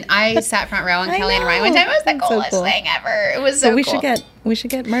 I sat front row on I Kelly and Ryan know. one time. It was the That's so coolest cool. thing ever. It was so we cool. should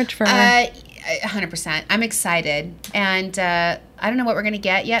get merch for her. 100%. I'm excited, and I don't know what we're gonna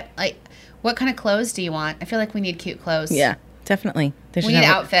get yet. Like, what kind of clothes do you want? I feel like we need cute clothes. Yeah, definitely. They we should need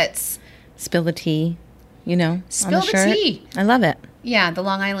have outfits. spill the tea. On Spill the the shirt. tea. I love it. Yeah, the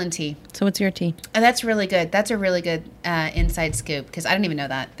Long Island tea. So what's your tea? Oh, that's really good. That's a really good inside scoop because I didn't even know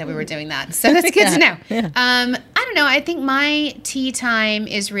that we were doing that. So that's good to know. Yeah. I don't know. I think my tea time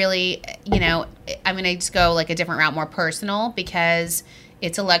is really, I'm going to just go like a different route, more personal because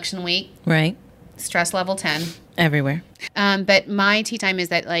it's election week, Right. stress level 10. Everywhere. But my tea time is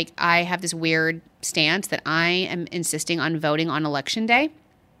that like I have this weird stance that I am insisting on voting on election day.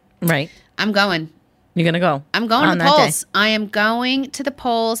 Right. I'm going. You're gonna go. I'm going on to the that day. polls. I am going to the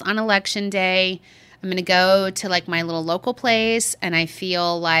polls on election day. I'm going to go to like my little local place, and I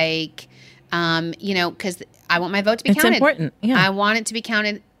feel like, because I want my vote to be It's counted. important, yeah. I want it to be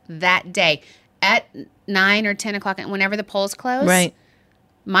counted that day at 9 or 10 o'clock, whenever the polls close. Right.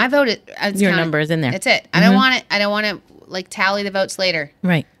 My vote is Your counted. number is in there. That's it. I don't want it. I don't want to like tally the votes later.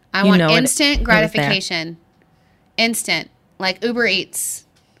 Right. I You want know it- instant it was there. gratification. Instant, like Uber Eats.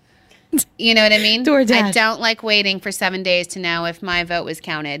 You know what I mean? DoorDash. I don't like waiting for 7 days to know if my vote was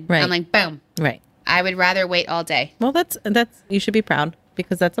counted. Right. I'm like, boom. Right. I would rather wait all day. Well, that's you should be proud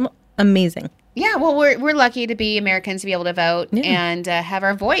because that's amazing. Yeah, well, we're lucky to be Americans to be able to vote Yeah. and have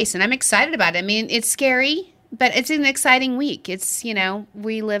our voice, and I'm excited about it. I mean, it's scary, but it's an exciting week. It's,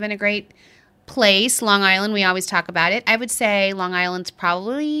 we live in a great place, Long Island. We always talk about it. I would say Long Island's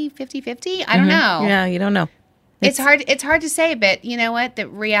probably 50-50. I don't know. Yeah, you don't know. It's hard to say, but you know what? The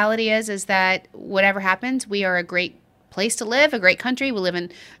reality is that whatever happens, we are a great place to live, a great country. We live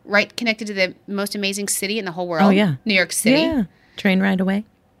in connected to the most amazing city in the whole world. Oh, yeah. New York City. Yeah. Train ride away.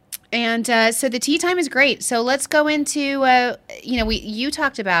 And so the tea time is great. So let's go into you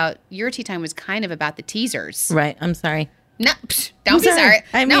talked about your tea time was kind of about the teasers. Right. I'm sorry. No, don't be sorry.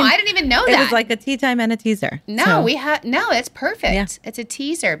 I No, mean, I didn't even know It that. was like a tea time and a teaser. No, So- that's perfect. Yeah. It's a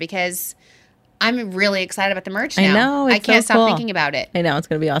teaser because I'm really excited about the merch I now. know, I it's can't so stop cool. thinking about it. I know it's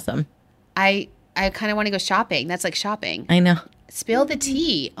gonna be awesome. I kind of want to go shopping. That's like shopping. I know. Spill the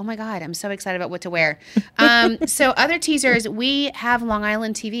tea. Oh my God, I'm so excited about what to wear. So other teasers, we have Long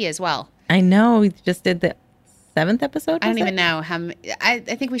Island TV as well. I know. We just did the 7th episode? I don't even know how. I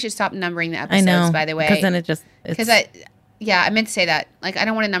think we should stop numbering the episodes. I know, by the way, because then I meant to say that. Like, I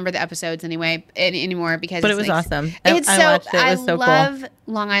don't want to number the episodes anymore because. But it was awesome. I watched it. It was so cool. I love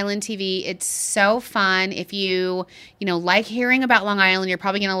Long Island TV. It's so fun. If you like hearing about Long Island, you're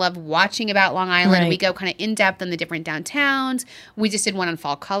probably going to love watching about Long Island. Right. We go kind of in depth on the different downtowns. We just did one on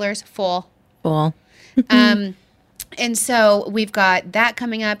Fall Colors. Fall. And so we've got that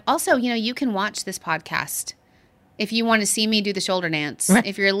coming up. Also, you can watch this podcast if you want to see me do the shoulder dance. Right.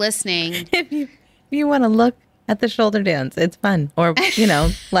 If you're listening. If you want to look at the shoulder dance, it's fun. Or,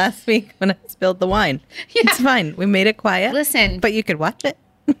 last week when I spilled the wine. Yeah. It's fine. We made it quiet. Listen. But you could watch it.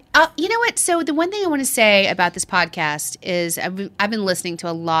 You know what? So the one thing I want to say about this podcast is I've been listening to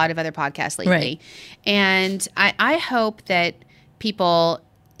a lot of other podcasts lately. Right. And I hope that people...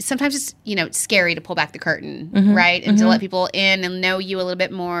 Sometimes it's, it's scary to pull back the curtain, right? And to let people in and know you a little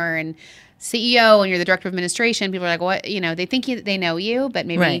bit more. And CEO and you're the director of administration, people are like, what? They think they know you, but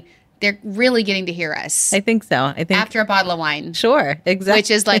maybe they're really getting to hear us. I think so. After a bottle of wine. Sure, exactly.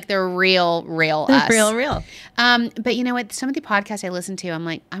 Which is like the real us. Real. But you know what? Some of the podcasts I listen to, I'm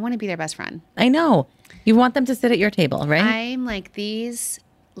like, I want to be their best friend. I know. You want them to sit at your table, right? I'm like, these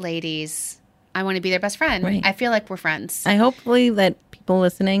ladies, I want to be their best friend. Right. I feel like we're friends. Hopefully that people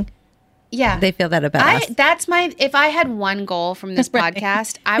listening, they feel that about us. If I had one goal from this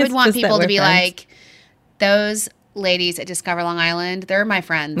podcast, I would want people to be friends. Like, those ladies at Discover Long Island, they're my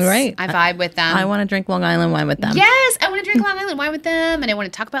friends. Right. I vibe with them. I want to drink Long Island wine with them. Yes, I want to drink Long Island wine with them, and I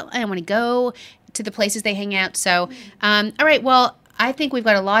want to go to the places they hang out. So, all right, well, I think we've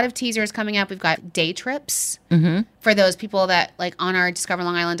got a lot of teasers coming up. We've got day trips for those people that, like, on our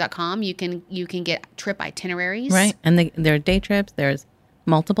discoverlongisland.com, you can get trip itineraries. Right, and there are day trips. There's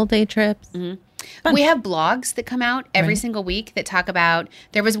multiple day trips. We have blogs that come out every single week that talk about,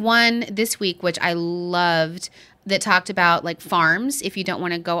 there was one this week, which I loved, that talked about, like, farms. If you don't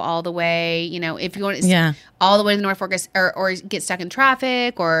want to go all the way, if you want to all the way to the North Fork or get stuck in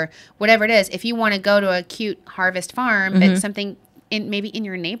traffic or whatever it is, if you want to go to a cute harvest farm, but something maybe in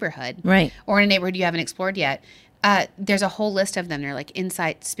your neighborhood, right, or in a neighborhood you haven't explored yet, there's a whole list of them. They're like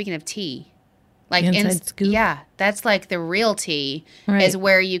inside. Speaking of tea. Like inside scoop. Yeah, that's like the real tea is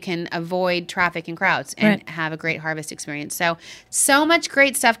where you can avoid traffic and crowds and have a great harvest experience. So much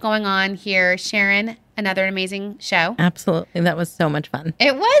great stuff going on here. Sharon, another amazing show. Absolutely. That was so much fun.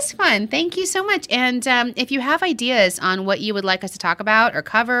 It was fun. Thank you so much. And if you have ideas on what you would like us to talk about or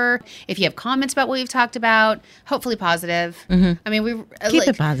cover, if you have comments about what we've talked about, hopefully positive. I mean, we keep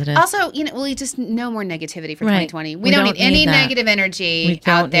it positive. Also, we just no more negativity for 2020. We don't need any negative energy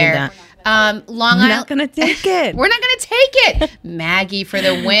out there. Long Island. We're not going to take it. We're not going to take it. Maggie for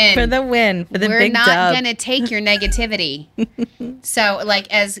the win. For the win. For the big dub. We're not going to take your negativity. So,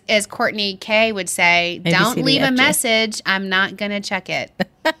 like, as Courtney K would say, don't leave a message. I'm not going to check it.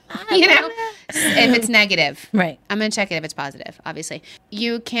 If it's negative. Right. I'm going to check it if it's positive, obviously.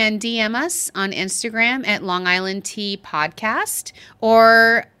 You can DM us on Instagram at Long Island Tea Podcast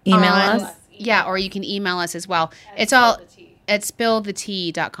or email us. Yeah, or you can email us as well. It's all at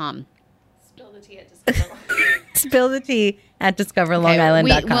spillthetea.com. Spill the tea at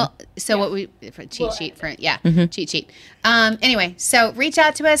discoverlongisland.com. Cheat sheet cheat sheet. Anyway, so reach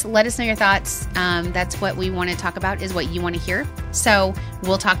out to us. Let us know your thoughts. That's what we want to talk about, is what you want to hear. So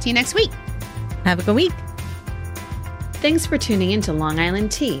we'll talk to you next week. Have a good week. Thanks for tuning in to Long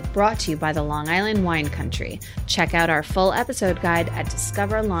Island Tea, brought to you by the Long Island Wine Country. Check out our full episode guide at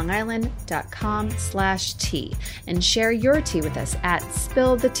discoverlongisland.com/tea and share your tea with us at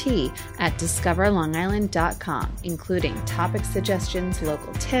spillthetea at discoverlongisland.com, including topic suggestions,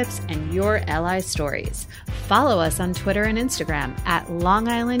 local tips, and your LI stories. Follow us on Twitter and Instagram at Long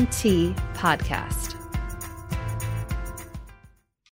Island Tea Podcast.